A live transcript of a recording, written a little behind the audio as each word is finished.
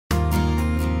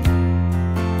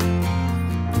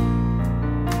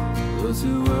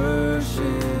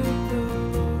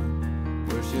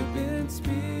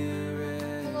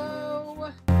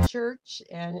church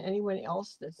and anyone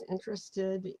else that's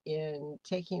interested in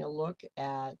taking a look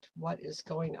at what is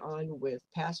going on with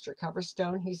Pastor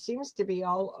Coverstone. He seems to be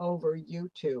all over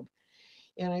YouTube,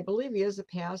 and I believe he is a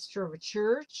pastor of a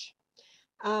church.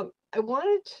 I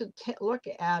wanted to look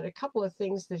at a couple of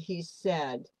things that he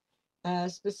said,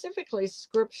 specifically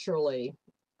scripturally.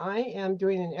 I am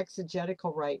doing an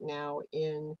exegetical right now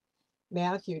in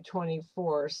Matthew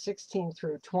 24:16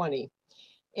 through 20.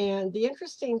 And the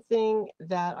interesting thing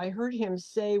that I heard him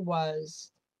say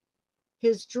was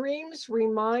his dreams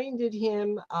reminded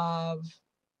him of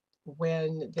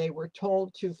when they were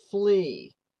told to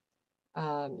flee.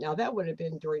 Now, that would have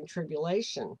been during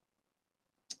tribulation.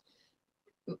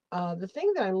 The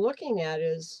thing that I'm looking at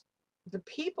is the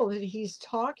people that he's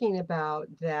talking about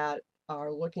that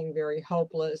are looking very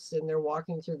hopeless and they're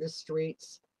walking through the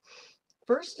streets.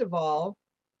 First of all,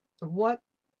 what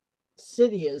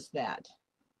city is that?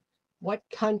 What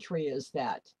country is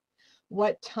that?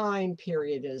 What time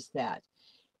period is that?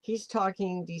 He's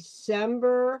talking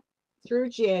December through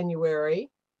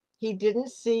January. He didn't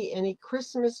see any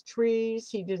Christmas trees.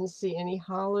 He didn't see any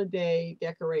holiday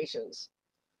decorations.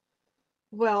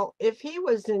 Well, if he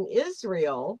was in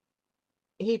Israel,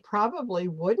 he probably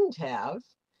wouldn't have,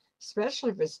 especially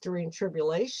if it's during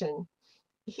tribulation.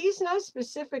 He's not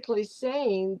specifically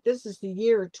saying this is the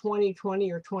year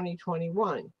 2020 or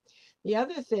 2021. The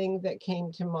other thing that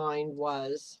came to mind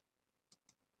was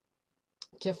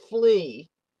to flee.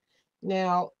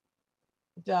 Now,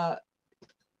 the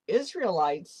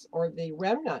Israelites or the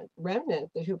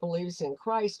remnant who believes in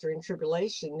Christ during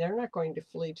tribulation, they're not going to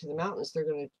flee to the mountains. They're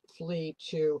going to flee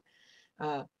to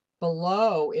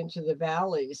below into the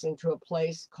valleys, into a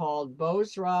place called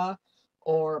Bozrah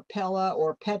or Pella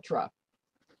or Petra.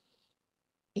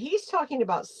 He's talking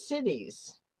about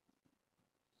cities.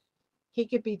 He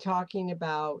could be talking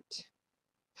about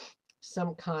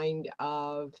some kind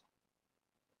of,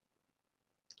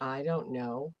 I don't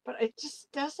know, but it just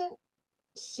doesn't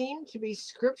seem to be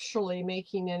scripturally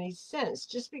making any sense.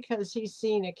 Just because he's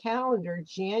seen a calendar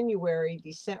January,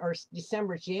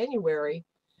 December, January,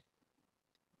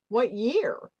 what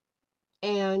year?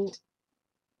 And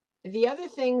the other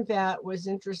thing that was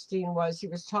interesting was he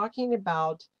was talking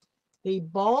about the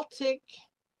Baltic,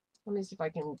 let me see if I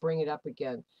can bring it up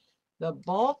again. The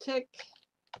Baltic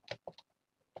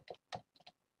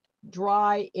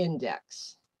Dry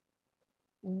Index.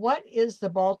 What is the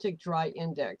Baltic Dry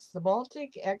Index? The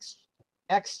Baltic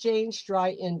Exchange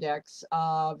Dry Index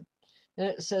of, and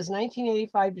it says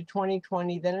 1985 to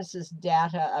 2020, then it says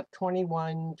data of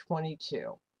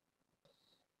 21-22.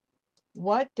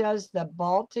 What does the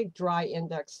Baltic Dry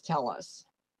Index tell us?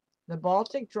 The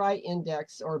Baltic Dry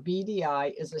Index, or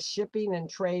BDI, is a shipping and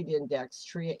trade index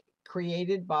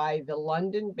created by the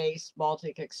London-based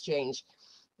Baltic Exchange.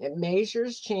 It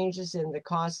measures changes in the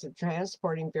cost of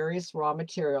transporting various raw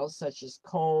materials such as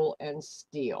coal and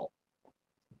steel.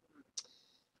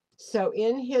 So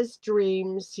in his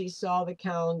dreams, he saw the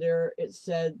calendar. It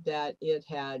said that it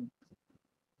had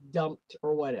dumped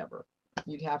or whatever.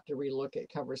 You'd have to relook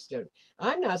at Coverstone.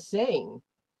 I'm not saying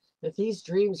that these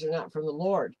dreams are not from the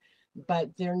Lord, but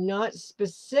they're not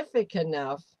specific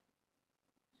enough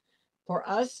for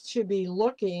us to be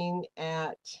looking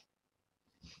at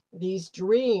these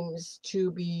dreams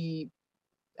to be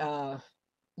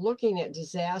looking at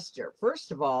disaster.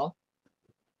 First of all,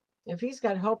 if he's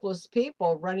got hopeless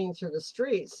people running through the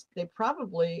streets, they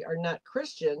probably are not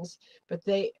Christians, but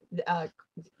that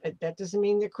doesn't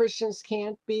mean that Christians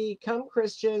can't become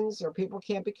Christians or people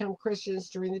can't become Christians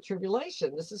during the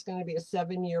tribulation. This is going to be a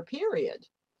 7-year period.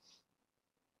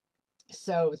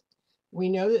 So we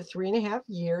know that 3.5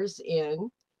 years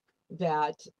in,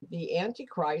 that the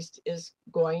Antichrist is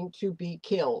going to be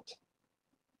killed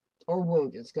or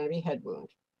wounded. It's going to be head wound.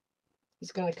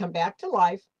 He's going to come back to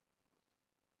life,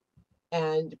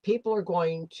 and people are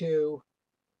going to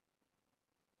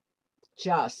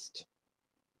just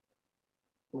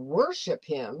worship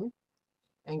him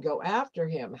and go after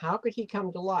him. How could he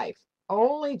come to life?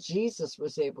 Only Jesus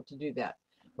was able to do that.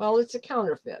 Well, it's a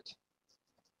counterfeit.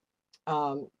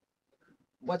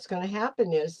 What's going to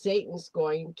happen is Satan's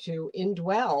going to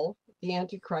indwell the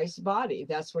Antichrist's body.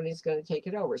 That's when he's going to take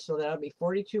it over. So that'll be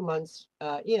 42 months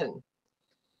in.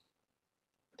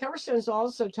 Coverstone's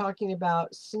also talking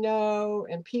about snow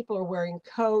and people are wearing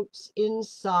coats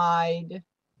inside.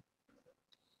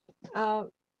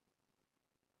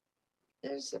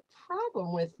 There's a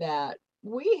problem with that.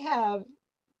 We have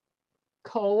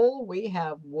coal, we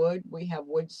have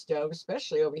wood stoves,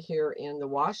 especially over here in the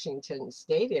Washington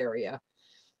state area.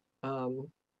 None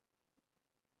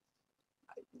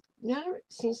of it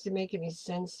seems to make any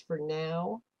sense for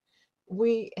now.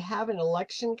 we have an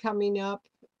election coming up.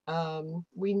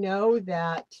 We know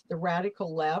that the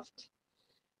radical left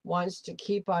wants to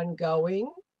keep on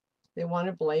going. They want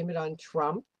to blame it on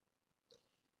Trump.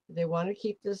 They want to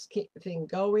keep this thing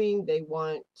going. They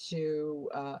want to,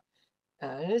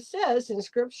 and it says in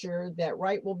scripture that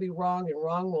right will be wrong and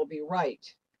wrong will be right.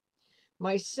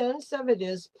 My sense of it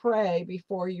is pray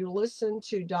before you listen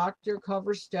to Dr.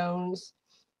 Coverstone's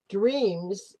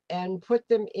dreams and put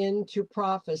them into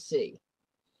prophecy.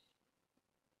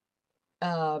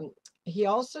 He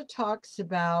also talks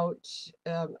about,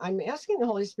 I'm asking the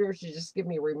Holy Spirit to just give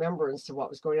me remembrance of what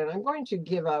was going on. I'm going to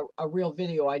give a real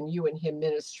video on You and Him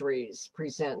Ministries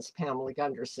presents Pamela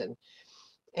Gunderson,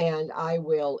 and I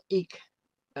will eke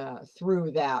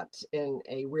through that in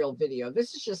a real video.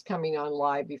 This is just coming on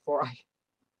live before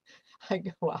I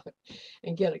go out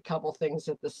and get a couple things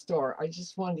at the store. I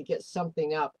just wanted to get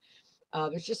something up.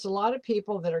 There's just a lot of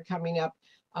people that are coming up.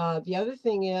 The other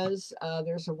thing is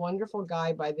there's a wonderful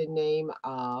guy by the name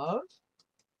of,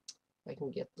 if I can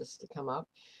get this to come up,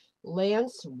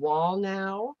 Lance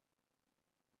Wallnau,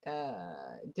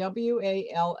 Wallnau.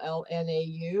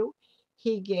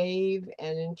 He gave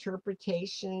an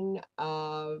interpretation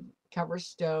of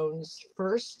Coverstone's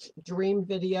first dream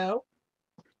video,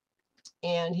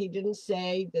 and he didn't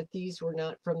say that these were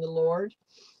not from the Lord.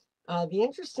 The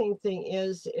interesting thing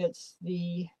is it's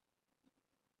the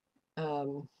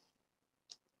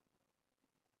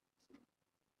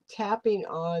tapping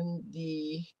on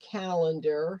the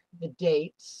calendar, the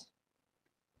dates,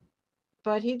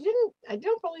 but he didn't, I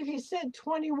don't believe he said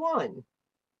 21.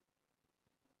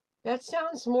 That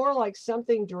sounds more like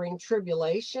something during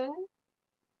tribulation.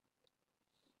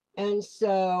 And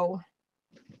so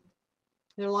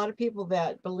there are a lot of people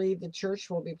that believe the church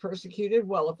will be persecuted.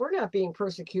 Well, if we're not being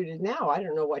persecuted now, I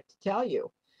don't know what to tell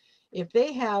you. If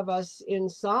they have us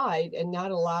inside and not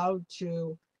allowed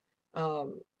to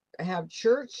have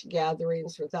church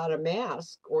gatherings without a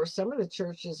mask, or some of the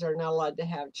churches are not allowed to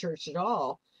have church at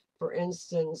all. For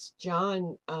instance,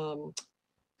 John,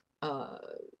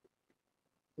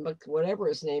 whatever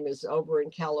his name is, over in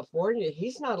California,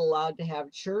 he's not allowed to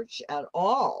have church at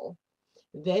all.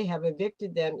 They have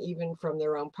evicted them even from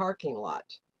their own parking lot.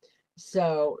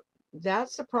 So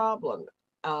that's a problem.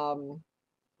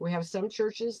 We have some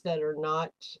churches that are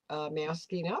not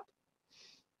masking up.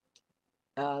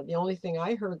 The only thing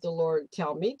I heard the Lord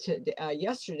tell me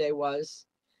yesterday was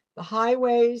the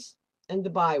highways and the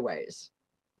byways.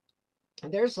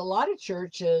 There's a lot of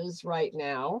churches right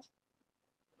now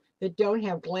that don't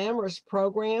have glamorous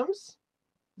programs.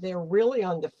 They're really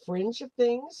on the fringe of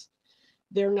things.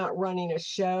 They're not running a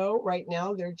show right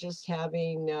now. They're just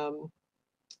having,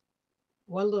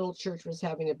 one little church was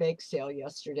having a bake sale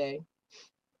yesterday.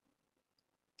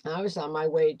 I was on my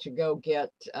way to go get,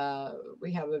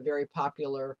 we have a very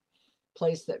popular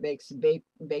place that makes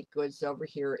baked goods over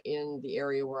here in the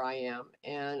area where I am.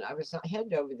 And I was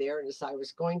headed over there, and as I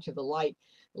was going to the light,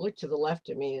 I looked to the left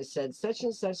of me and said, such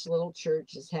and such little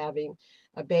church is having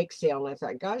a bake sale. And I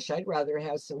thought, gosh, I'd rather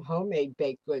have some homemade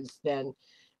baked goods than,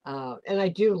 and I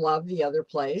do love the other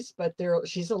place, but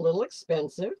she's a little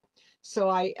expensive. So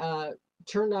I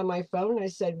turned on my phone and I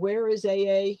said, where is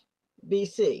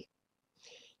AABC?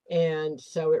 And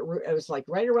so it was like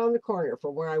right around the corner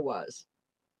from where I was.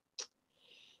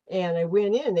 And I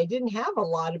went in. They didn't have a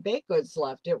lot of baked goods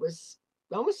left. It was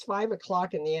almost 5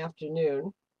 o'clock in the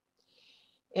afternoon.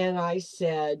 And I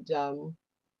said,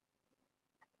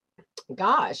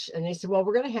 gosh. And they said, well,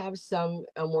 we're going to have some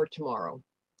more tomorrow.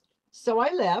 So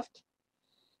I left.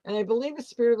 And I believe the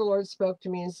Spirit of the Lord spoke to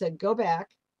me and said, go back.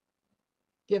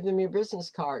 Give them your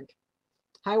business card.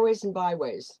 Highways and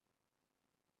byways.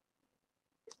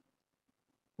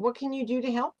 What can you do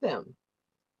to help them?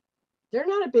 They're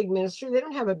not a big ministry. They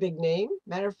don't have a big name.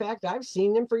 Matter of fact, I've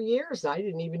seen them for years. I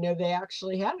didn't even know they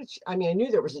actually had I mean, I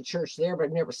knew there was a church there, but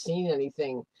I've never seen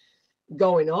anything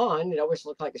going on. It always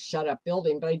looked like a shut-up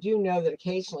building. But I do know that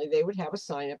occasionally they would have a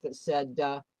sign up that said,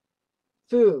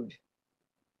 food,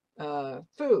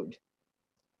 food.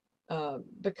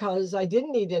 Because I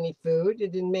didn't need any food.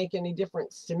 It didn't make any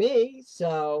difference to me.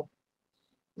 So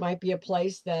might be a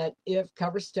place that if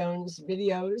Coverstone's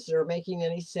videos are making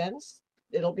any sense,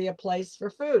 it'll be a place for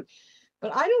food.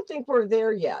 But I don't think we're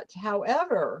there yet.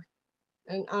 However,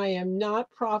 and I am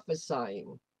not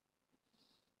prophesying,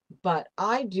 but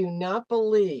I do not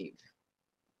believe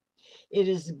it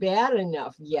is bad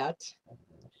enough yet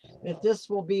that this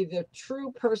will be the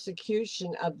true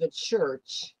persecution of the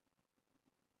church.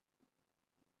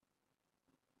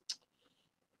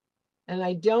 And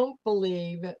I don't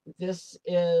believe this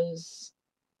is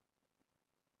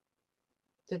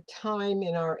the time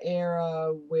in our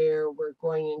era where we're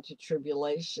going into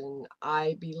tribulation,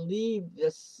 I believe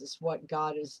this is what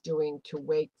God is doing to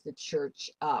wake the church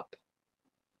up.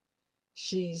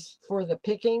 She's for the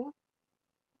picking.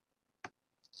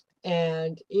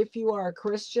 And if you are a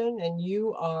Christian and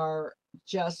you are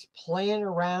just playing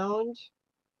around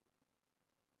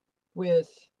with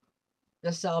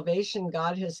the salvation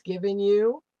God has given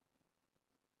you,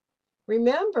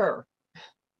 remember,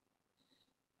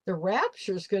 the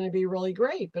rapture is going to be really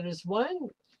great. But as one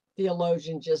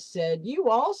theologian just said, you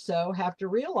also have to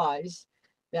realize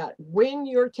that when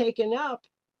you're taken up,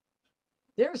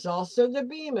 there's also the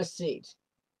bema seat.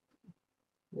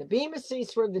 The bema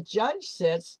seat's where the judge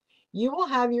sits. You will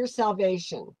have your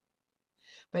salvation.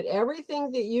 But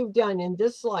everything that you've done in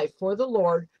this life for the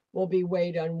Lord will be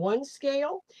weighed on one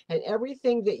scale, and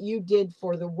everything that you did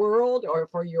for the world or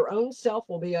for your own self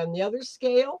will be on the other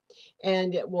scale,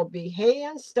 and it will be hay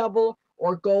and stubble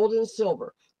or gold and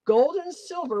silver. Gold and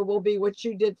silver will be what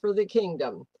you did for the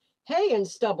kingdom. Hay and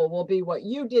stubble will be what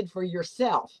you did for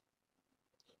yourself.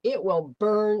 It will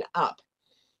burn up.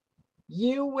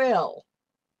 You will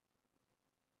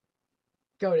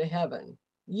go to heaven.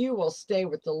 You will stay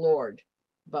with the Lord.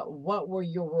 But what will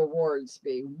your rewards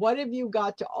be? What have you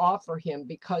got to offer him?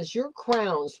 Because your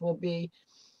crowns will be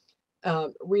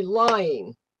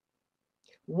relying.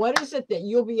 What is it that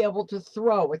you'll be able to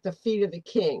throw at the feet of the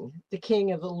King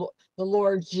of the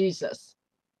Lord Jesus?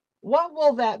 What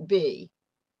will that be?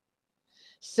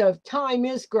 So time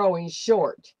is growing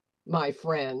short, my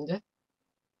friend.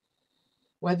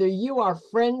 Whether you are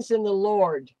friends in the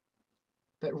Lord,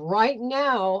 but right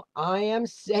now, I am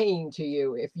saying to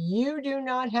you, if you do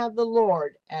not have the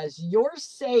Lord as your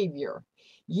Savior,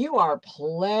 you are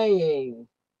playing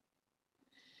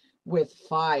with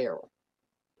fire.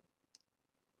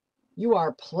 You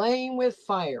are playing with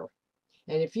fire.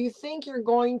 And if you think you're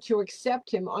going to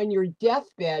accept him on your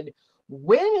deathbed,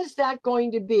 when is that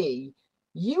going to be?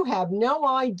 You have no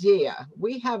idea.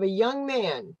 We have a young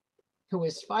man who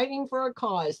was fighting for a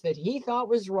cause that he thought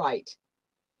was right.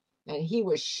 And he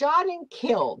was shot and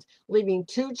killed, leaving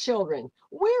 2 children.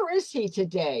 Where is he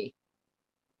today?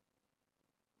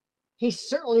 He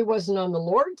certainly wasn't on the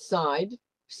Lord's side.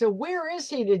 So where is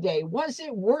he today? Was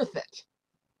it worth it?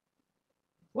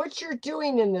 What you're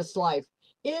doing in this life,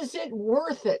 is it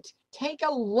worth it? Take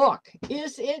a look.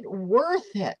 Is it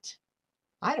worth it?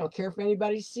 I don't care if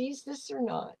anybody sees this or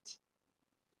not.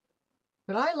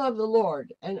 But I love the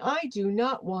Lord, and I do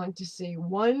not want to see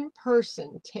one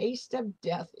person taste of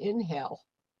death in hell.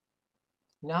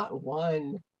 Not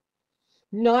one.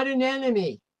 Not an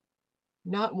enemy.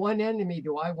 Not one enemy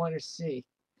do I want to see.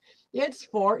 It's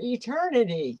for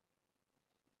eternity.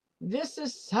 This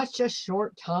is such a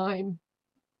short time.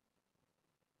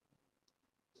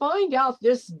 Find out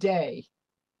this day.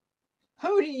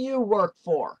 Who do you work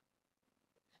for?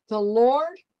 The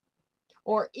Lord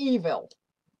or evil?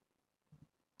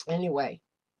 Anyway,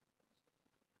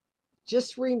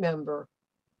 just remember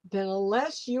that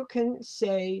unless you can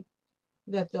say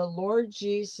that the Lord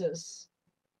Jesus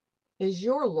is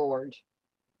your Lord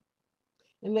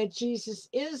and that Jesus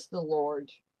is the Lord,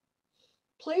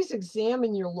 please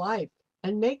examine your life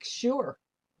and make sure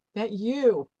that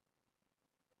you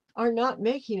are not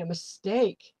making a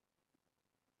mistake,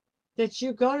 that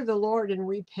you go to the Lord and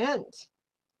repent.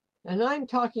 And I'm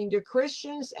talking to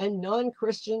Christians and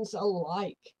non-Christians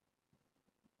alike.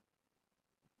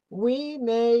 We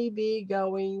may be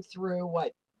going through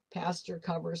what Pastor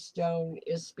Coverstone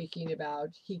is speaking about.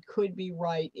 He could be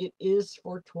right. It is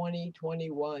for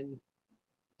 2021.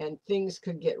 And things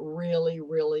could get really,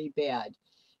 really bad.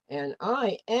 And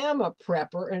I am a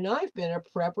prepper, and I've been a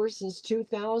prepper since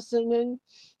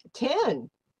 2010.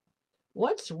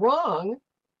 What's wrong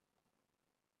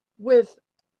with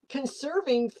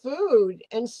conserving food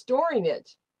and storing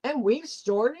it? And we've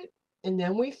stored it, and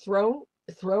then we've thrown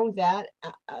that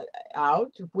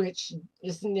out, which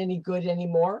isn't any good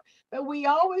anymore. But we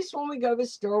always, when we go to the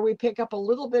store, we pick up a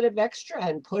little bit of extra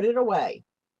and put it away.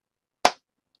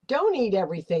 Don't eat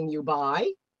everything you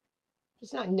buy.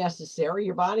 It's not necessary.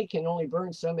 Your body can only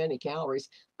burn so many calories.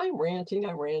 I'm ranting.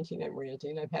 I'm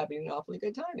having an awfully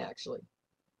good time, actually.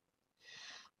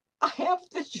 I have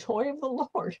the joy of the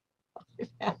Lord. I've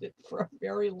had it for a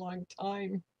very long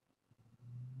time.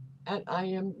 And I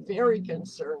am very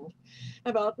concerned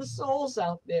about the souls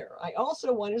out there. I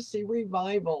also want to see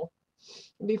revival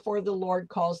before the Lord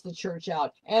calls the church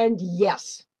out. And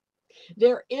yes,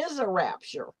 there is a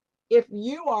rapture. If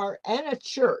you are in a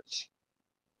church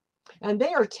and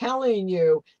they are telling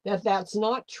you that that's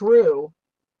not true,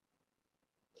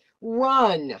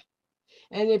 run.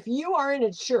 And if you are in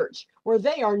a church where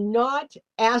they are not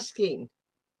asking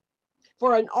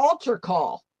for an altar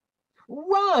call,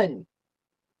 run,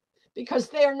 because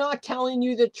they are not telling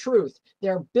you the truth.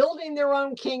 They're building their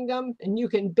own kingdom, and you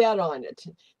can bet on it.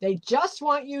 They just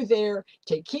want you there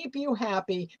to keep you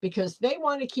happy because they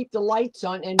want to keep the lights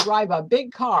on and drive a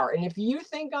big car. And if you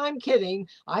think I'm kidding,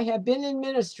 I have been in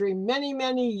ministry many,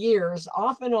 many years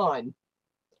off and on,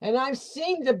 and I've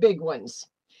seen the big ones.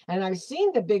 And I've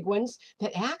seen the big ones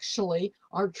that actually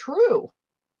are true.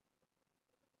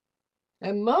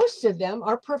 And most of them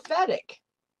are prophetic.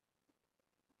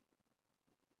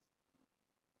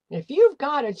 If you've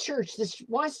got a church that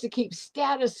wants to keep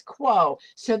status quo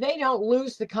so they don't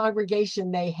lose the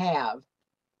congregation they have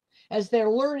as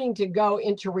they're learning to go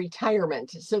into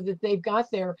retirement so that they've got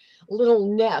their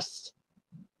little nest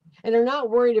and are not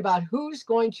worried about who's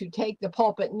going to take the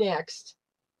pulpit next,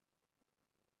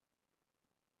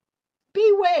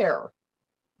 beware.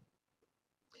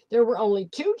 There were only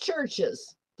two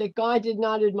churches that God did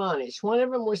not admonish. One of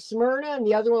them was Smyrna and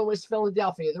the other one was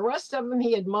Philadelphia. The rest of them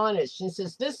he admonished and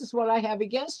says, this is what I have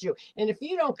against you. And if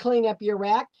you don't clean up your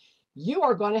act, you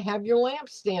are going to have your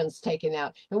lampstands taken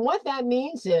out. And what that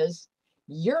means is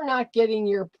you're not getting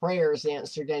your prayers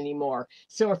answered anymore.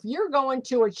 So if you're going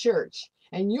to a church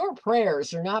and your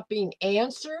prayers are not being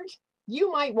answered,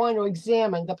 you might want to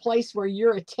examine the place where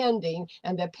you're attending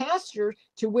and the pastor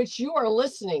to which you are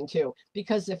listening to.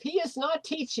 Because if he is not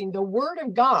teaching the word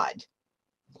of God,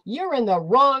 you're in the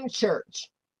wrong church.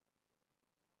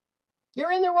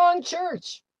 You're in the wrong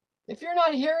church. If you're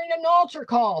not hearing an altar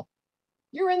call,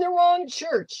 you're in the wrong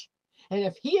church. And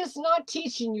if he is not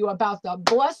teaching you about the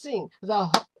blessing, the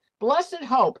blessed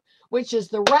hope, which is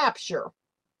the rapture,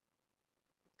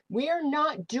 we are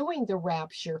not doing the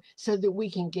rapture so that we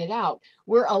can get out.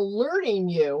 We're alerting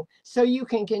you so you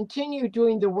can continue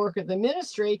doing the work of the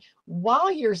ministry while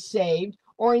you're saved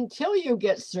or until you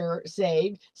get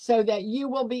saved, so that you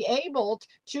will be able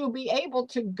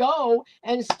to go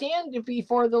and stand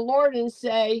before the Lord and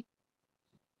say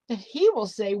that he will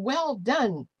say, well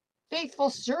done, faithful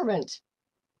servant.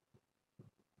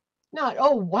 Not,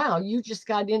 oh, wow, you just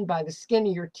got in by the skin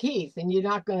of your teeth and you're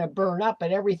not going to burn up,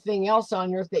 but everything else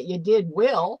on earth that you did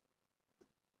will.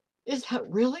 Is that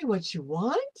really what you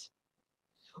want?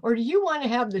 Or do you want to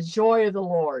have the joy of the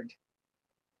Lord?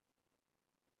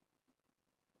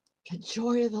 The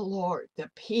joy of the Lord, the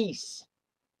peace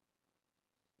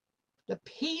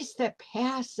that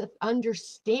passeth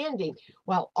understanding,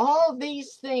 while all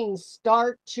these things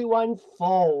start to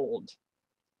unfold,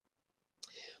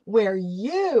 where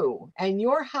you and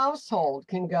your household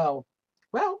can go,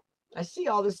 well, I see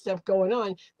all this stuff going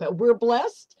on, but we're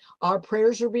blessed, our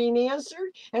prayers are being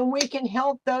answered, and we can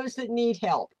help those that need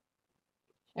help.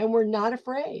 And we're not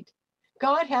afraid.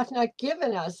 God hath not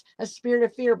given us a spirit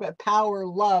of fear, but power,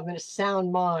 love, and a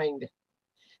sound mind.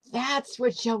 That's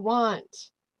what you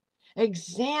want.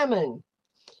 Examine.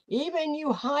 Even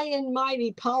you high and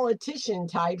mighty politician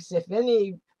types, if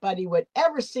anybody would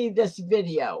ever see this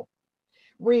video,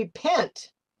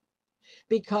 repent,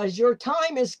 because your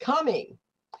time is coming.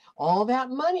 All that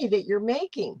money that you're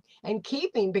making and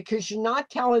keeping because you're not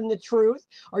telling the truth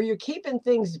or you're keeping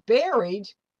things buried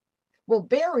will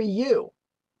bury you.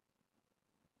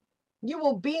 You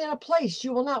will be in a place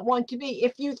you will not want to be.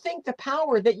 If you think the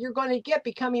power that you're going to get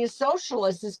becoming a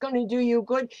socialist is going to do you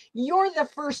good, you're the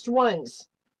first ones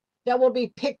that will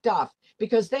be picked off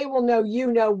because they will know you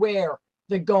know where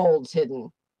the gold's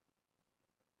hidden.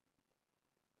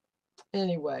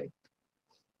 Anyway,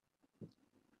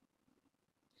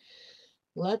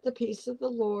 let the peace of the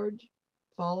Lord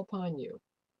fall upon you.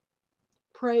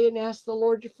 Pray and ask the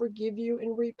Lord to forgive you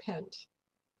and repent.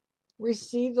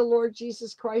 Receive the Lord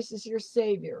Jesus Christ as your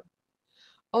Savior.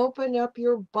 Open up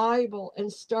your Bible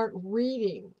and start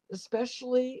reading,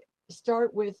 especially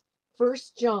start with 1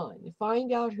 John.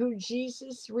 Find out who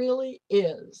Jesus really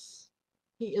is.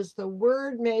 He is the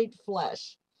Word made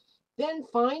flesh. Then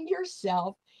find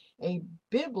yourself a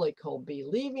biblical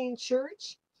believing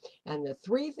church, and the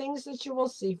three things that you will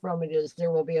see from it is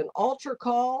there will be an altar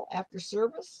call after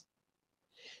service,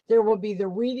 there will be the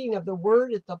reading of the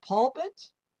word at the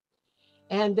pulpit,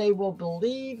 and they will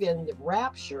believe in the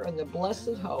rapture and the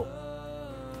blessed hope.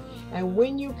 And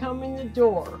when you come in the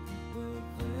door,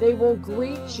 they will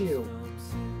greet you.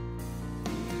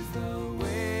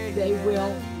 They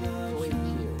will greet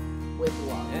you with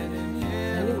love.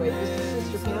 Anyway, this is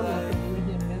Sister Pamela from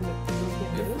Ministry.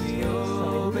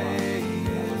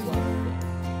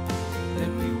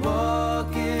 Then we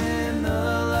walk in the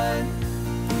light.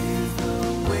 He's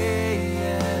the way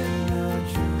and the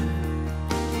truth,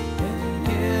 and in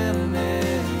Him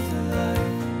is the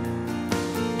life.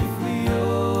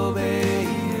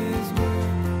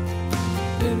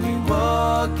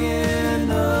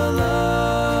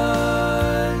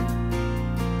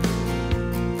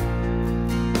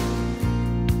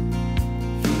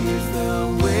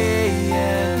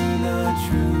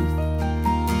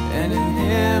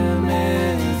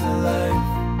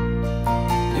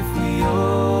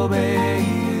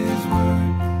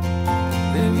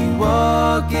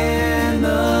 walk in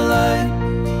the light.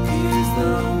 He is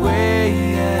the way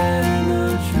and the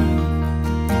truth,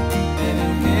 and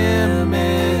in him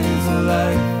is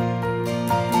life.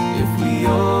 If we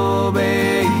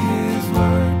obey his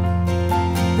word,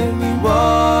 then we walk